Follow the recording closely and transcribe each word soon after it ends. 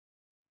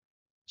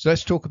So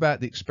let's talk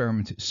about the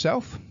experiment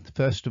itself.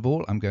 First of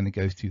all, I'm going to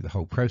go through the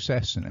whole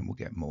process and then we'll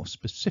get more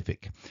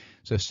specific.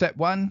 So step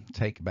one,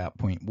 take about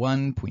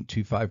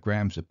 0.25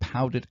 grams of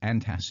powdered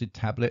antacid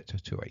tablet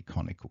to a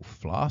conical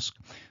flask.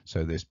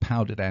 So this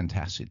powdered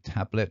antacid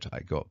tablet I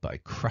got by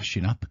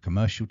crushing up a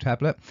commercial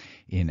tablet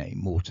in a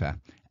mortar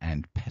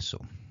and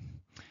pestle.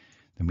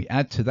 Then we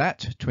add to that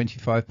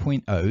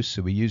 25.0,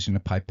 so we're using a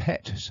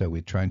pipette, so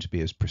we're trying to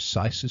be as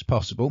precise as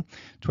possible,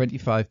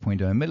 25.0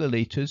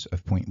 milliliters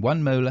of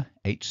 0.1 molar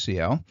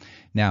HCl.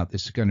 Now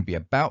this is going to be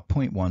about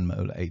 0.1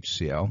 molar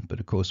HCl, but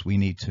of course we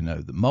need to know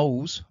the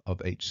moles of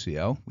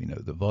HCl, we know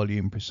the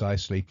volume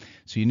precisely,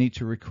 so you need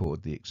to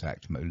record the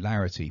exact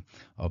molarity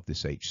of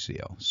this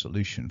HCl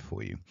solution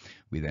for you.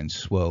 We then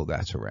swirl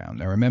that around.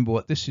 Now remember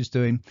what this is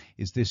doing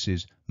is this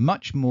is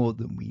much more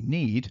than we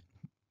need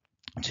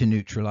to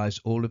neutralize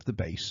all of the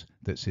base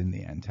that's in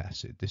the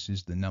antacid. This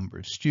is the number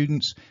of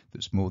students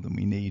that's more than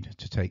we need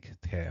to take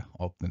care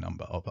of the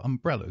number of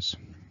umbrellas.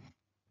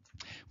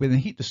 We then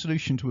heat the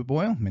solution to a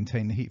boil,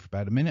 maintain the heat for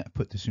about a minute. I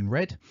put this in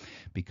red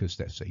because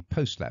that's a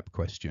post-lab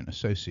question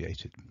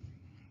associated.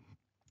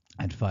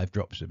 Add 5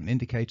 drops of an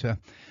indicator.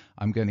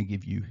 I'm going to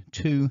give you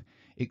 2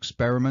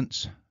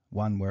 experiments.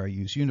 One where I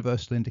use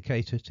universal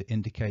indicator to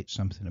indicate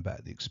something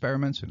about the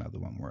experiment, another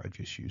one where I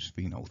just use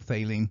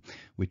phenolphthalein,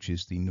 which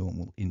is the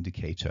normal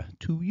indicator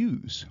to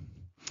use.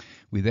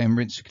 We then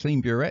rinse a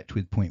clean burette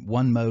with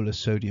 0.1 molar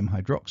sodium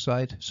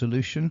hydroxide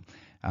solution.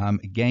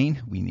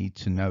 Again, we need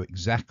to know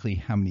exactly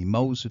how many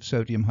moles of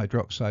sodium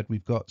hydroxide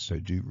we've got, so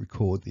do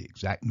record the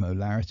exact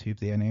molarity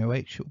of the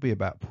NaOH. It'll be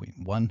about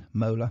 0.1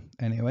 molar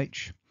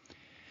NaOH.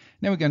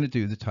 Now we're going to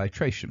do the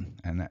titration,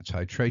 and that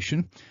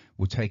titration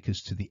will take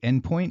us to the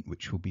endpoint,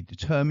 which will be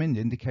determined,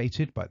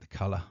 indicated by the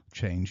color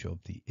change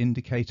of the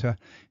indicator,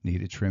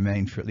 needed to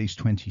remain for at least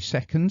 20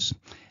 seconds.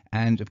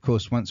 And of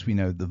course, once we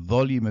know the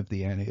volume of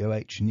the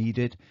NaOH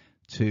needed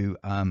to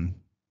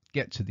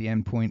get to the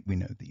endpoint, we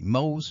know the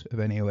moles of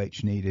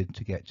NaOH needed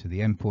to get to the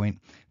endpoint.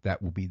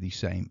 That will be the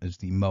same as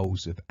the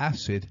moles of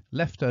acid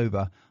left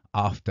over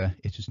after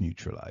it has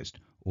neutralized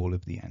all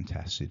of the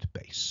antacid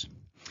base.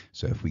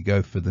 So if we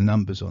go for the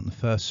numbers on the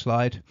first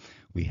slide,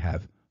 we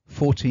have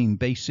 14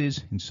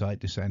 bases inside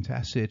this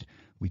antacid.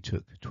 We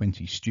took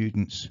 20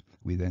 students.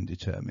 We then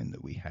determined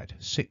that we had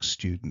 6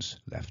 students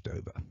left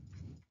over.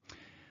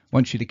 I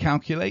want you to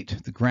calculate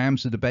the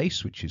grams of the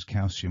base, which is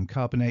calcium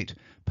carbonate,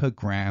 per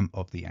gram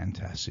of the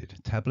antacid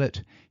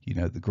tablet. You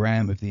know the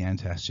gram of the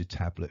antacid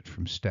tablet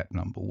from step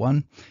number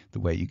 1. The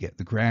way you get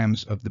the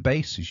grams of the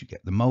base is you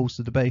get the moles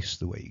of the base.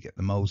 The way you get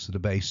the moles of the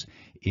base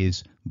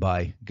is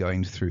by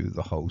going through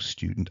the whole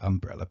student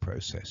umbrella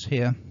process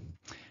here.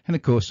 And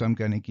of course, I'm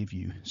going to give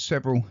you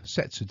several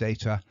sets of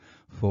data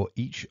for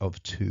each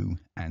of 2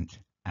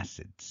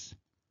 antacids.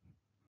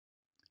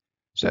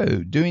 So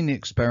doing the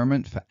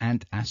experiment for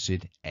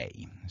antacid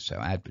A. So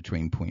add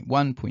between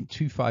 0.1 and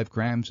 0.25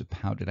 grams of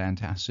powdered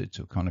antacid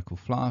to a conical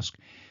flask.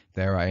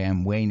 There I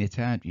am weighing it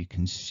out. You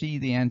can see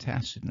the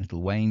antacid in a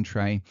little weighing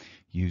tray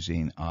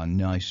using our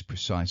nice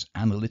precise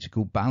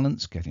analytical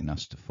balance, getting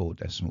us to 4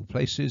 decimal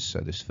places. So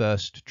this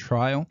first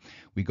trial,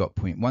 we got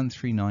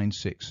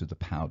 0.1396 of the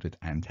powdered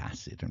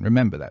antacid. And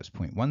remember, that's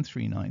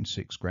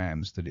 0.1396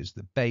 grams. That is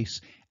the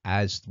base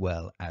as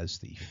well as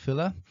the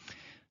filler.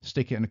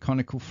 Stick it in a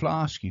conical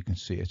flask. You can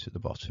see it at the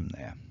bottom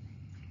there.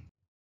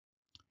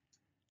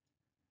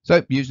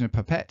 So using a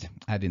pipette,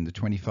 add in the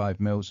 25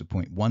 mils of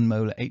 0.1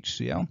 molar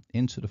HCl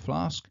into the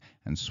flask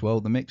and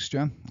swirl the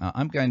mixture.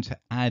 I'm going to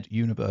add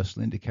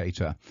universal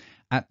indicator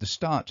at the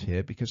start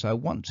here because I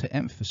want to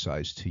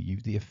emphasize to you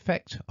the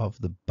effect of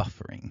the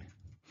buffering.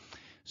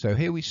 So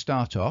here we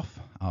start off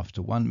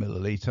after 1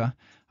 milliliter.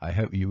 I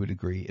hope you would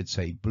agree it's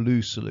a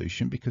blue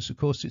solution because of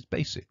course it's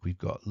basic. We've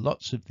got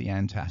lots of the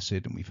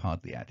antacid and we've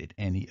hardly added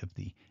any of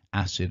the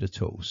acid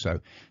at all. So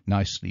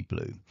nicely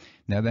blue.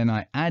 Now then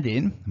I add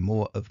in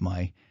more of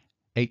my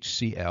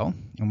HCl,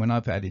 and when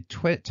I've added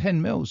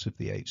 10 mils of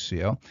the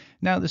HCl,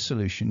 now the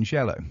solution's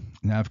yellow.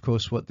 Now of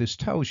course what this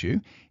tells you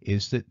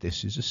is that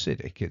this is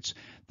acidic. It's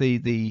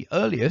the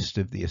earliest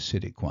of the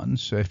acidic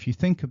ones. So if you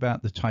think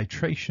about the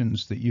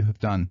titrations that you have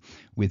done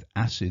with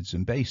acids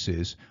and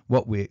bases,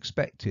 what we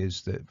expect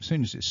is that as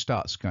soon as it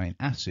starts going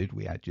acid,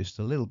 we add just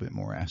a little bit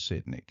more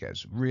acid and it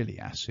gets really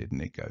acid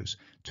and it goes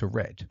to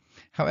red.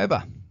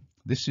 However,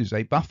 this is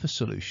a buffer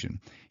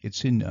solution.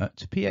 It's inert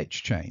to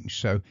pH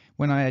change. So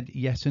when I add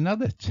yet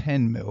another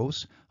 10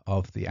 mils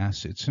of the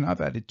acid, so now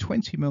I've added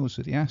 20 mils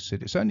of the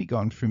acid, it's only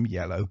gone from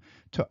yellow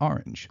to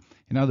orange.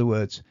 In other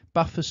words,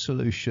 buffer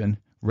solution,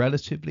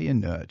 relatively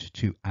inert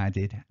to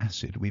added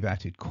acid. We've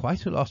added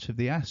quite a lot of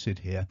the acid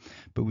here,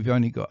 but we've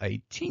only got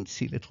a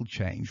teensy little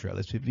change,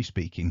 relatively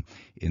speaking,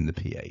 in the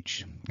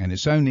pH. And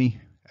it's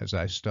only as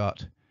I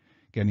start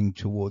getting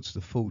towards the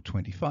full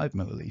 25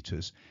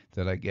 milliliters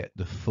that I get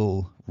the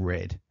full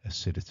red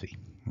acidity.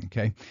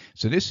 Okay,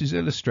 so this is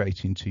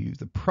illustrating to you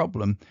the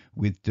problem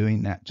with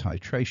doing that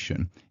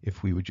titration,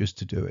 if we were just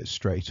to do it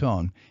straight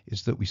on,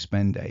 is that we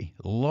spend a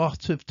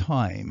lot of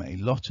time, a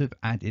lot of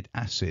added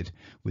acid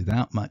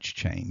without much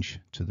change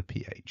to the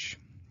pH.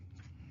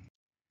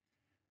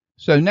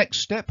 So next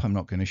step, I'm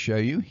not going to show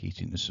you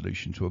heating the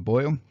solution to a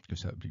boil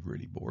because that would be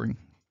really boring.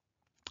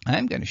 I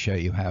am going to show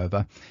you,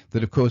 however,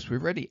 that of course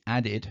we've already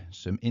added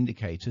some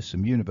indicator,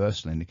 some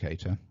universal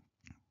indicator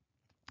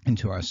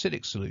into our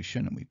acidic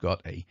solution, and we've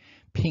got a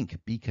pink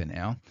beaker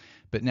now.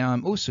 But now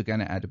I'm also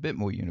going to add a bit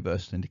more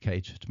universal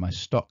indicator to my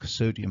stock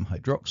sodium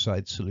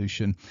hydroxide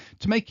solution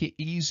to make it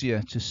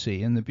easier to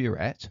see in the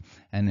burette,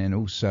 and then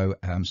also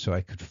so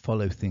I could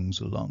follow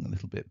things along a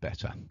little bit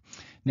better.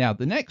 Now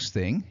the next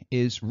thing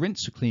is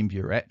rinse a clean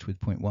burette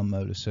with 0.1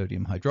 molar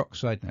sodium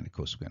hydroxide, and of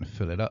course we're going to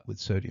fill it up with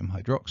sodium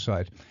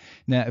hydroxide.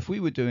 Now if we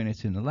were doing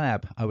it in the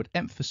lab, I would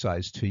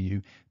emphasize to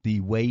you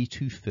the way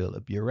to fill a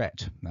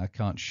burette. Now I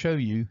can't show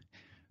you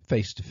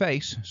face to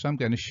face, so I'm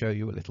going to show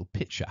you a little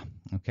picture.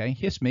 Okay,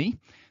 here's me,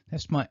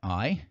 that's my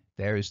eye,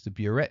 there is the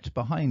burette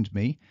behind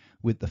me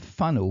with the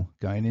funnel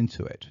going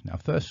into it. Now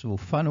first of all,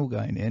 funnel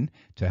going in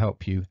to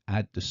help you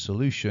add the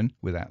solution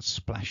without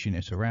splashing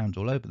it around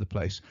all over the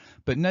place.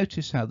 But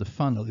notice how the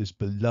funnel is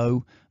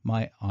below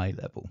my eye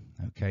level.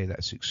 Okay,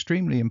 that's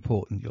extremely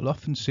important. You'll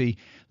often see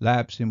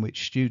labs in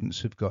which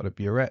students have got a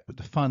burette with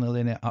the funnel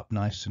in it up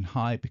nice and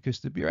high because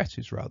the burette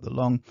is rather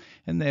long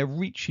and they're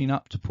reaching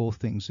up to pour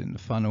things in the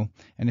funnel,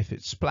 and if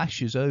it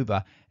splashes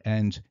over,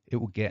 and it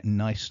will get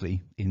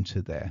nicely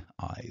into their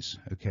eyes.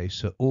 Okay,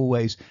 so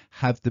always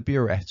have the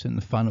burette and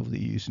the funnel that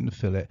you're using to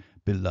fill it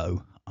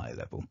below eye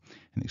level,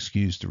 and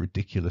excuse the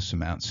ridiculous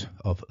amounts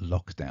of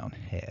lockdown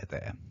hair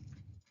there.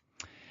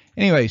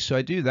 Anyway, so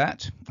I do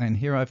that, and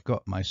here I've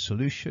got my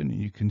solution,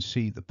 and you can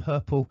see the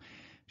purple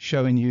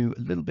showing you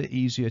a little bit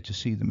easier to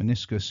see the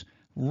meniscus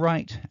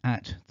right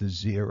at the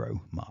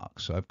 0 mark.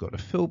 So I've got a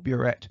full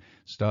burette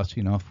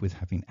starting off with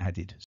having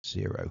added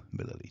 0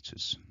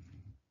 milliliters.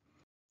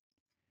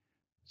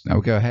 So now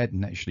we'll go ahead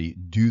and actually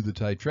do the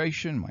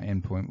titration. My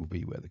endpoint will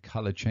be where the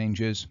color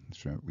changes.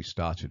 So we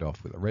started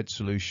off with a red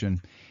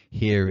solution.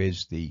 Here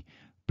is the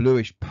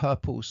bluish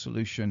purple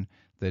solution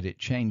that it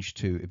changed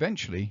to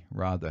eventually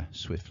rather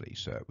swiftly.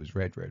 So it was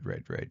red, red,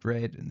 red, red,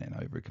 red, and then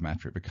over a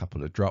matter of a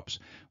couple of drops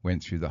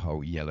went through the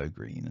whole yellow,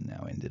 green, and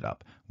now ended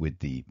up with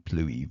the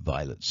bluey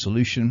violet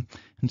solution.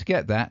 And to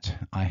get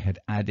that, I had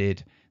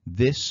added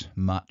this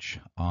much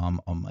on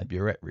my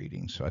burette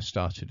reading. So I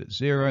started at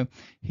 0.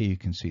 Here you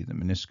can see the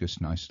meniscus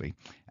nicely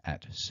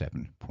at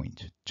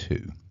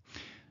 7.2.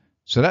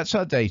 So that's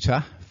our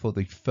data for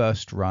the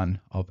first run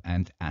of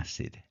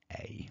antacid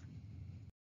A.